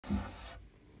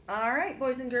All right,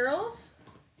 boys and girls,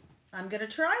 I'm going to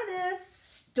try this.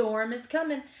 Storm is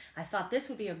coming. I thought this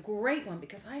would be a great one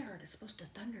because I heard it's supposed to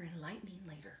thunder and lightning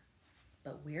later.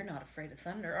 But we're not afraid of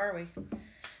thunder, are we?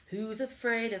 Who's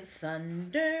afraid of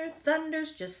thunder?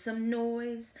 Thunder's just some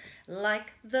noise,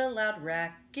 like the loud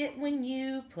racket when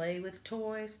you play with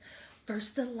toys.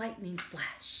 First the lightning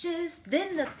flashes,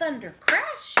 then the thunder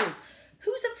crashes.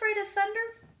 Who's afraid of thunder?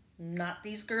 Not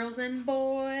these girls and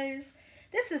boys.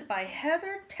 This is by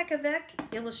Heather Tekaczek,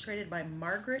 illustrated by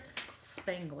Margaret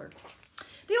Spangler.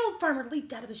 The old farmer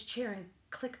leaped out of his chair and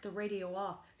clicked the radio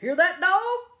off. "Hear that,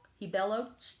 dog?" he bellowed.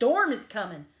 "Storm is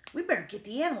coming. We better get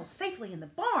the animals safely in the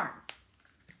barn."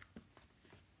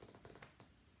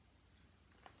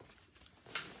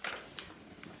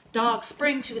 Dog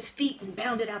sprang to his feet and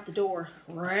bounded out the door.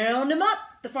 "Round him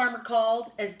up," the farmer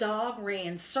called as Dog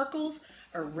ran circles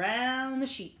around the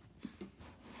sheep.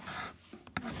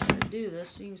 I'm going to do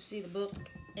this so you can see the book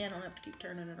and I don't have to keep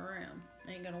turning it around.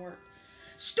 Ain't going to work.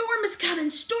 "Storm is coming!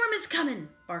 Storm is coming!"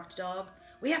 barked Dog.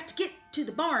 "We have to get to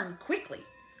the barn quickly."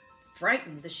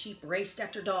 Frightened, the sheep raced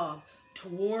after Dog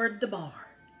toward the barn.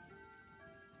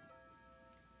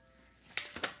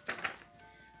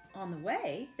 On the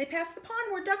way, they passed the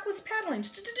pond where Duck was paddling.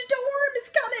 "Storm is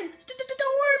coming!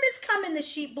 Storm is coming!" the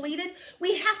sheep bleated.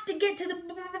 "We have to get to the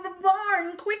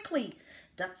barn quickly."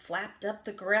 Duck flapped up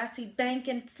the grassy bank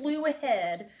and flew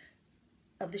ahead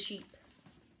of the sheep.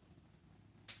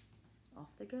 Off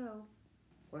they go.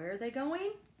 Where are they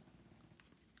going?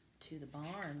 To the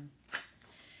barn.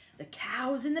 The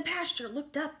cows in the pasture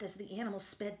looked up as the animals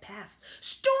sped past.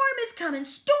 "Storm is coming!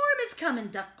 Storm is coming!"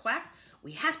 Duck quacked.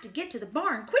 "We have to get to the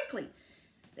barn quickly."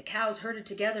 The cows herded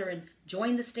together and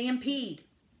joined the stampede.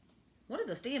 What is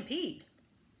a stampede?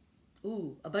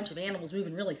 Ooh, a bunch of animals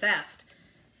moving really fast.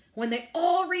 When they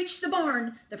all reached the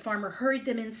barn, the farmer hurried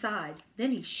them inside.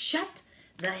 Then he shut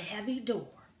the heavy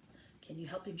door. Can you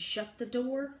help him shut the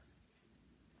door?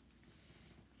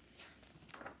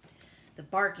 The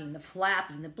barking, the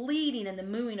flapping, the bleating, and the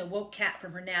mooing awoke Cat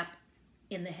from her nap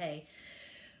in the hay.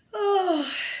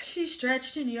 Oh, she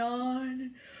stretched and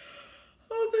yawned,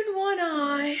 opened one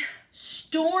eye.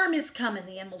 "Storm is coming,"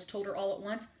 the animals told her all at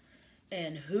once.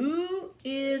 "And who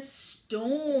is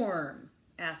Storm?"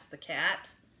 asked the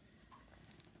cat.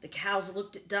 The cows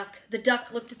looked at Duck. The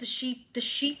duck looked at the sheep. The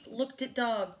sheep looked at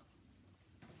Dog.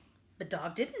 But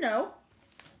Dog didn't know.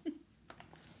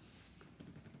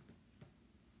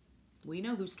 We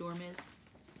know who Storm is,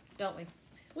 don't we?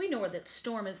 We know that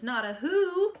Storm is not a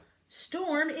who.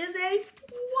 Storm is a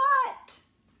what?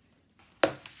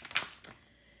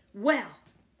 Well,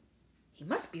 he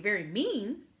must be very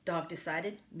mean, Dog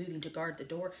decided, moving to guard the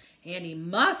door. "And he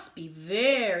must be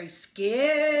very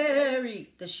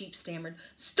scary," the sheep stammered,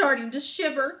 starting to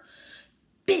shiver.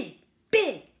 "Big,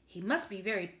 big. He must be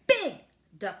very big,"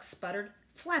 Duck sputtered,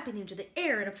 flapping into the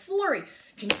air in a flurry.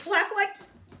 "Can you flap like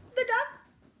the duck?"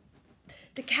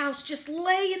 The cows just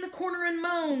lay in the corner and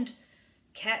moaned.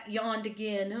 Cat yawned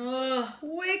again. "Oh,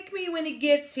 wake me when he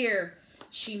gets here,"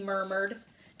 she murmured,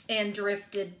 and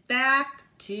drifted back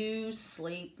to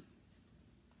sleep.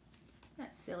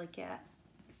 That silly cat.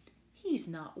 He's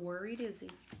not worried, is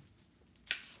he?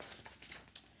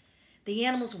 The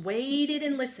animals waited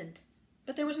and listened,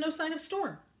 but there was no sign of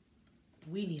Storm.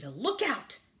 "We need a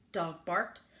lookout," Dog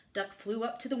barked. Duck flew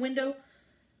up to the window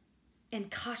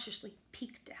and cautiously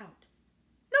peeked out.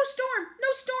 "No storm,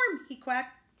 no storm," he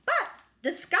quacked. "But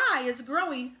the sky is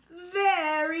growing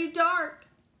very dark."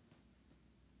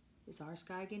 Is our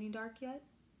sky getting dark yet?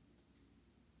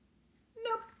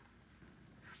 Nope.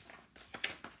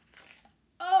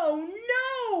 "Oh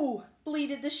no!"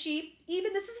 bleated the sheep.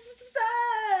 "Even the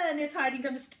sun is hiding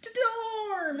from the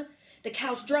storm." The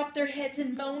cows dropped their heads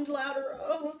and moaned louder.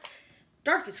 "Oh,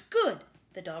 dark is good,"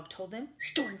 the dog told them.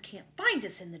 "Storm can't find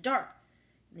us in the dark."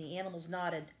 And the animals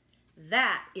nodded.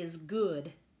 "That is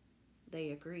good,"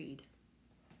 they agreed.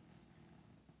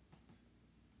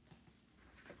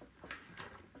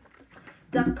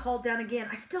 Duck called down again.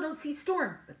 "I still don't see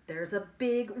Storm, but there's a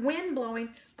big wind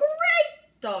blowing."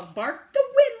 "Great!" Dog barked. "The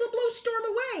wind will blow Storm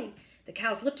away." The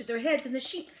cows lifted their heads and the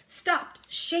sheep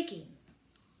stopped shaking.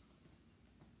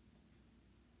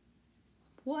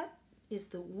 What is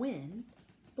the wind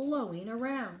blowing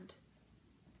around?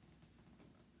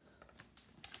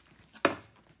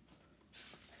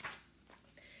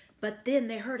 But then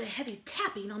they heard a heavy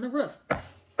tapping on the roof.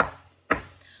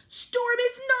 "Storm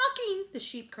is knocking," the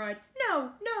sheep cried.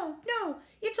 "No, no, no,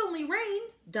 it's only rain,"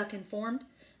 Duck informed.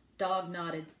 Dog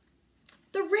nodded.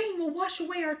 "The rain will wash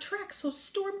away our tracks so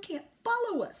Storm can't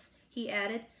follow us," he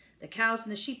added. The cows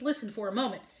and the sheep listened for a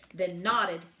moment, then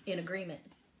nodded in agreement.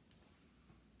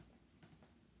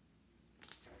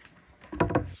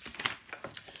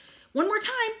 One more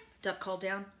time, Duck called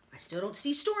down. I still don't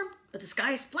see Storm, but the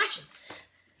sky is flashing.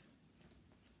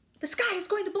 The sky is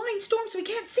going to blind Storm so he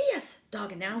can't see us,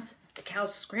 Dog announced. The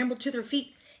cows scrambled to their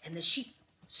feet, and the sheep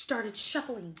started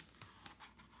shuffling.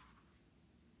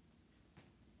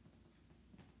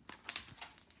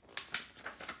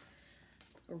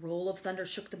 A roll of thunder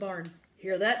shook the barn.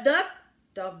 Hear that, Duck?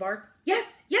 Dog barked.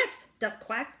 Yes, yes, Duck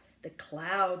quacked. The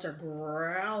clouds are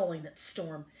growling at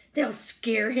Storm. They'll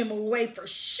scare him away for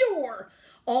sure.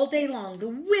 All day long, the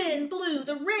wind blew,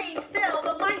 the rain fell,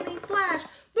 the lightning flashed.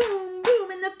 Boom,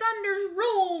 boom, and the thunder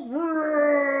rolled.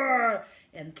 Roar!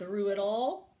 And through it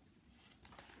all,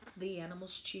 the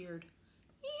animals cheered.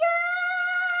 Yay!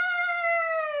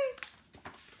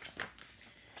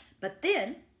 But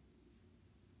then,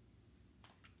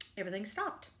 everything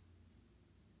stopped.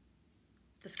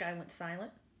 The sky went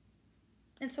silent,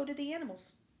 and so did the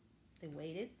animals. They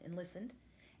waited and listened,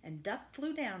 and Duck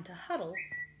flew down to huddle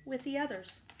with the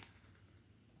others.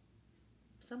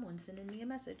 Someone's sending me a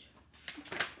message.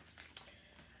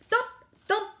 Thump,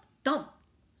 thump, thump.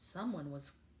 Someone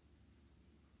was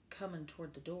coming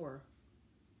toward the door.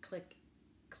 Click,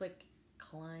 click,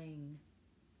 clang.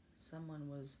 Someone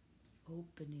was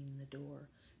opening the door.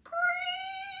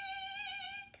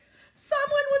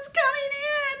 Someone was coming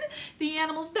in. The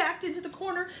animals backed into the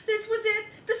corner. This was it.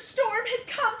 The storm had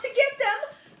come to get them.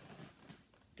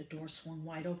 The door swung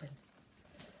wide open,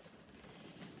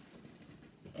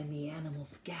 and the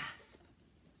animals gasped.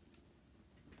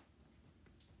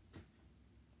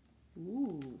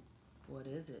 Ooh, what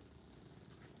is it?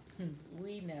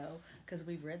 We know, because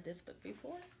we've read this book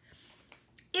before.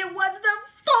 It was the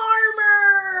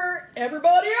farmer!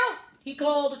 Everybody out! He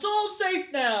called. It's all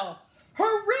safe now.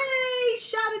 Hooray!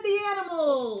 Shouted the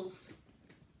animals.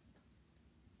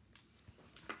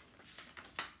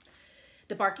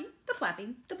 The barking, the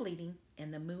flapping, the bleating,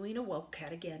 and the mooing awoke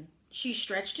Cat again. She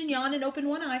stretched and yawned and opened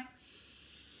one eye.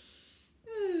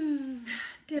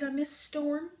 Did I miss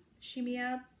Storm? She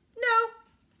meowed. No,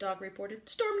 Dog reported.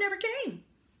 Storm never came.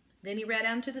 Then he ran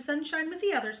out into the sunshine with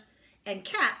the others. And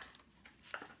Cat,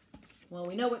 well,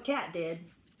 we know what Cat did.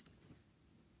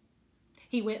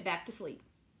 He went back to sleep.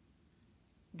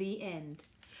 The end.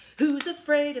 Who's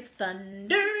afraid of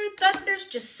thunder? Thunder's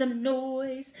just some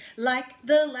noise, like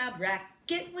the loud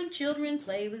racket when children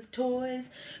play with toys.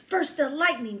 First the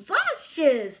lightning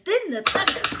flashes, then the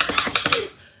thunder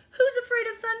crashes. Who's afraid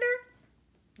of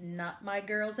thunder? Not my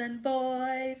girls and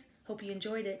boys. Hope you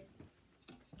enjoyed it.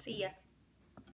 See ya.